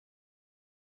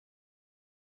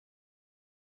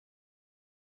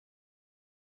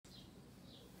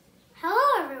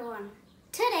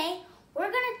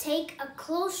a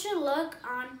closer look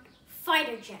on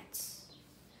fighter jets.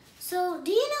 So,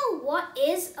 do you know what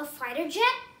is a fighter jet?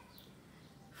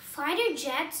 Fighter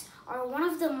jets are one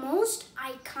of the most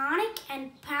iconic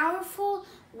and powerful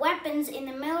weapons in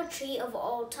the military of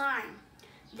all time.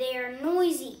 They are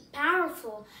noisy,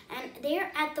 powerful, and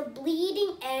they're at the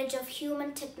bleeding edge of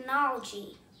human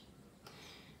technology.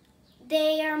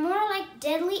 They are more like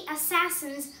deadly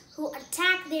assassins who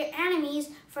attack their enemies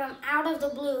from out of the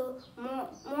blue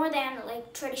more than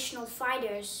like traditional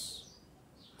fighters.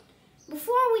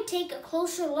 Before we take a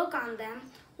closer look on them,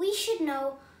 we should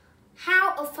know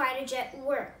how a fighter jet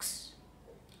works.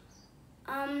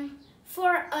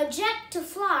 For a jet to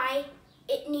fly,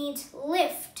 it needs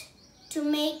lift to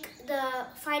make the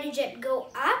fighter jet go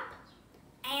up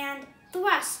and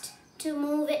thrust to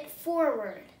move it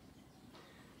forward.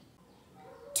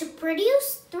 To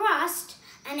produce thrust,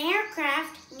 an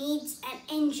aircraft needs an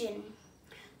engine.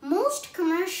 Most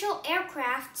commercial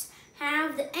aircrafts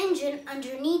have the engine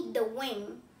underneath the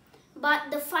wing,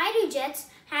 but the fighter jets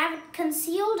have it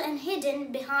concealed and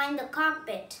hidden behind the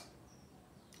cockpit.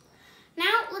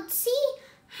 Now let's see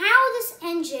how this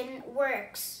engine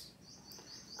works.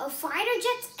 A fighter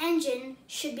jet's engine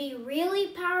should be really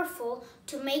powerful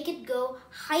to make it go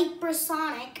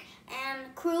hypersonic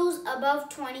and cruise above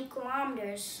 20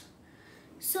 kilometers.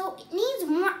 So it needs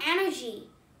more energy.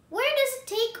 Where does it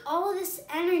take all this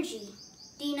energy?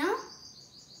 Do you know?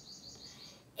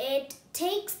 It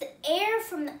takes the air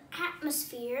from the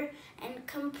atmosphere and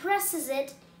compresses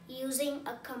it using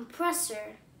a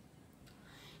compressor.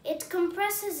 It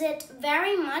compresses it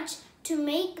very much to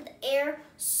make the air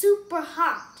super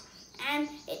hot, and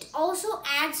it also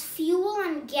adds fuel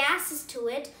and gases to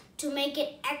it to make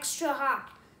it extra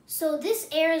hot. So this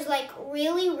air is like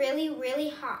really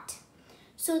hot.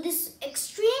 So this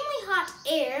extremely hot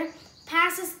air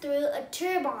passes through a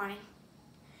turbine.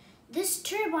 This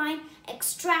turbine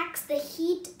extracts the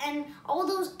heat and all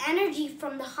those energy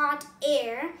from the hot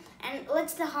air and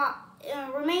lets the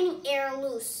remaining air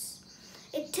loose.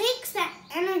 It takes that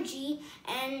energy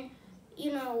and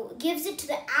gives it to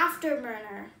the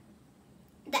afterburner.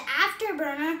 The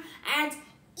afterburner adds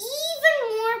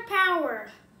even more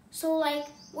power. So like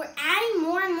we're adding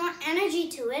more and more energy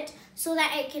to it so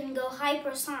that it can go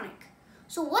hypersonic.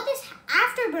 So what this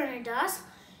afterburner does,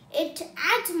 it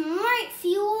adds more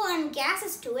fuel and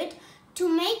gases to it to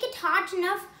make it hot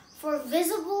enough for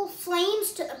visible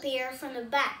flames to appear from the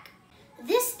back.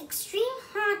 This extreme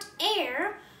hot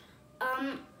air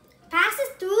passes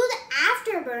through the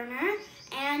afterburner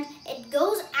and it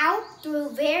goes out through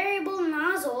variable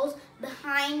nozzles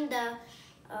behind the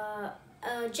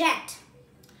jet.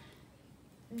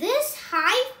 This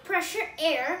high pressure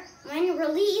air, when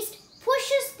released,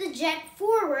 pushes the jet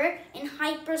forward in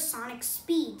hypersonic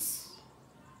speeds.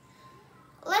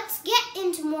 Let's get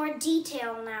into more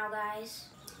detail now, guys.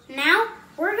 Now,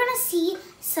 we're gonna see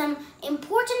some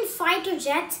important fighter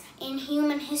jets in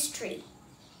human history.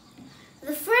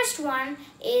 The first one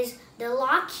is the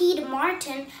Lockheed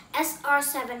Martin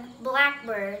SR-7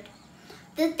 Blackbird.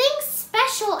 The thing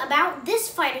special about this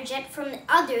fighter jet from the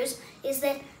others is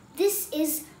that this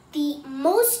is the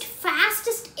most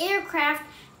fastest aircraft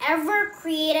ever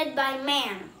created by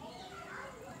man.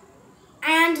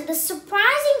 And the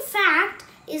surprising fact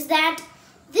is that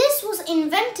this was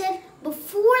invented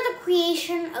before the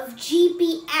creation of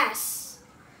GPS.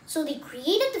 So they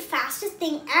created the fastest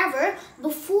thing ever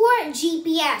before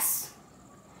GPS.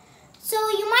 So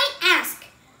you might ask,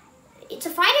 it's a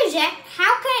fighter jet,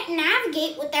 how can it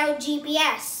navigate without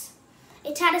GPS?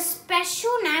 It had a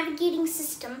special navigating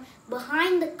system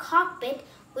behind the cockpit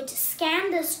which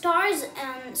scanned the stars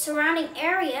and surrounding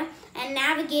area and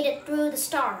navigated through the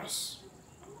stars.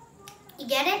 You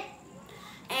get it?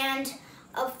 And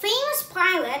a famous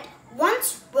pilot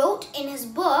once wrote in his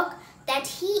book that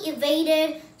he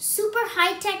evaded super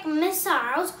high-tech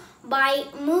missiles by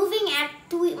moving at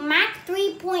Mach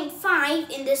 3.5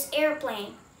 in this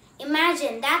airplane.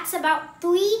 Imagine, that's about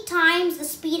 3 times the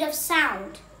speed of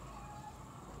sound.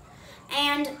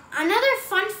 And another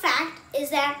fun fact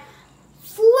is that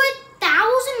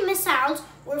 4,000 missiles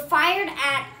were fired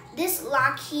at this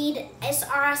Lockheed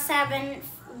SR-7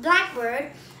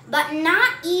 Blackbird, but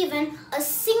not even a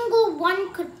single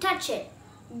one could touch it.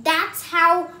 That's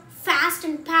how fast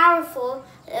and powerful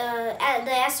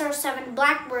the SR-7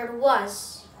 Blackbird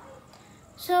was.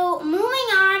 So moving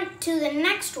on to the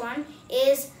next one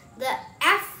is the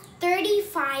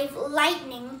F-35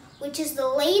 Lightning, which is the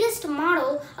latest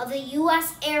model of the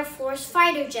US Air Force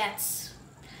fighter jets.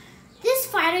 This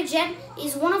fighter jet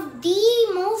is one of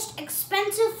the most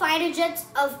expensive fighter jets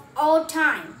of all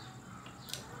time.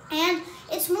 And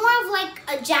it's more of like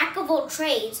a jack of all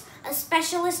trades, a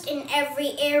specialist in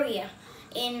every area,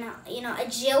 in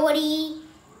agility,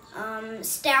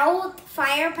 stealth,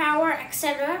 firepower,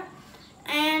 etc.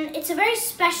 And it's a very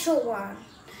special one.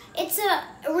 It's a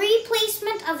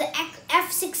replacement of the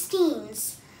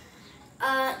F-16s.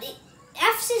 The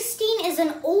F-16 is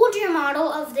an older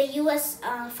model of the US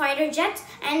fighter jets,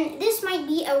 and this might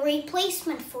be a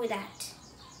replacement for that.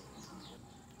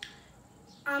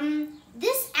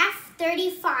 This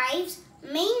F-35's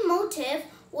main motive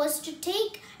was to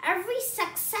take every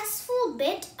successful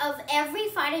bit of every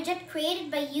fighter jet created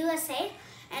by USA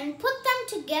and put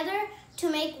them together to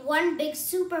make one big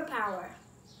superpower.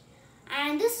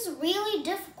 And this is really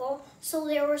difficult, so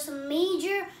there were some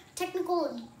major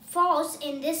technical faults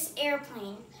in this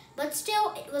airplane, but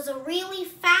still it was a really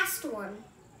fast one.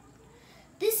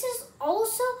 This is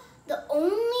also the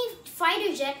only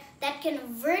fighter jet that can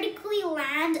vertically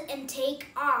land and take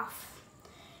off.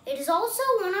 It is also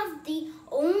one of the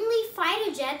only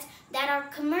fighter jets that are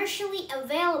commercially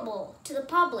available to the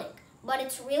public, but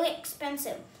it's really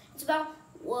expensive. It's about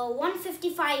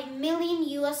 $155 million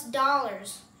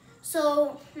US.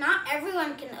 So not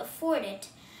everyone can afford it.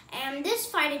 And this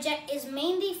fighter jet is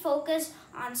mainly focused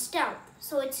on stealth,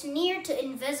 so it's near to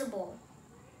invisible.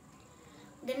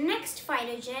 The next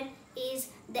fighter jet is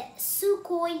the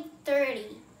Sukhoi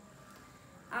 30.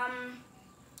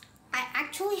 I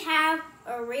actually have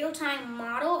a real-time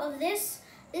model of this.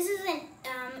 This is an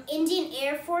Indian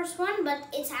Air Force one, but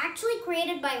it's actually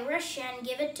created by Russia and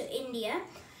give it to India.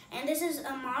 And this is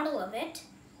a model of it.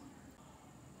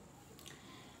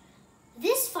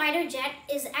 This fighter jet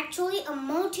is actually a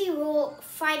multi-role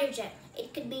fighter jet.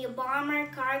 It could be a bomber,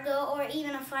 cargo, or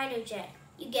even a fighter jet.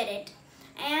 You get it.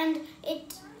 And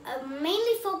it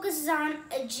mainly focuses on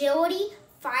agility,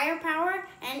 firepower,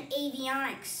 and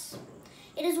avionics.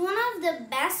 It is one of the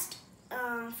best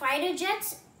fighter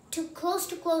jets to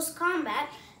close combat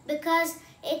because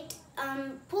it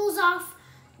pulls off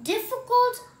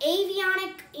difficult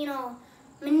avionic,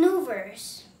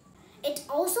 maneuvers. It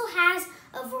also has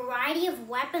a variety of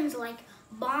weapons like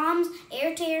bombs,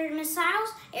 air-to-air missiles,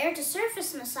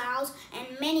 air-to-surface missiles,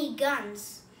 and many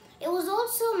guns. It was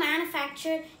also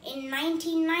manufactured in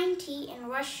 1990 in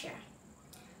Russia.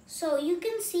 So you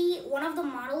can see one of the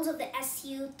models of the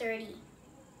Su-30.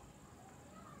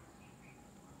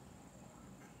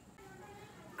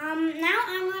 Now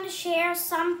I'm going to share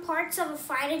some parts of a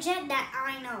fighter jet that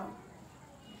I know.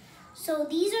 So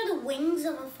these are the wings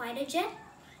of a fighter jet,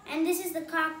 and this is the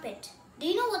cockpit. Do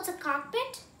you know what's a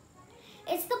cockpit?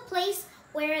 It's the place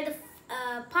where the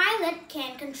pilot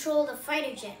can control the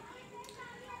fighter jet.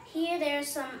 Here there's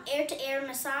some air-to-air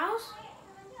missiles.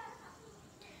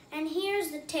 And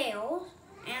here's the tail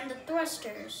and the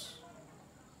thrusters.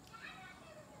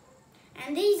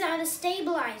 And these are the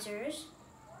stabilizers,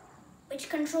 which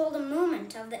control the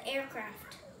movement of the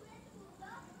aircraft.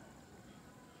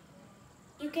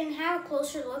 You can have a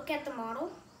closer look at the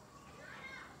model.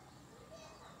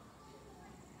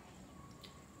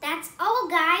 That's all,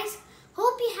 guys.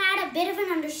 Hope you had a bit of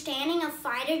an understanding of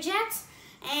fighter jets,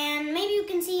 and maybe you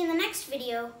can see you in the next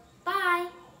video. Bye!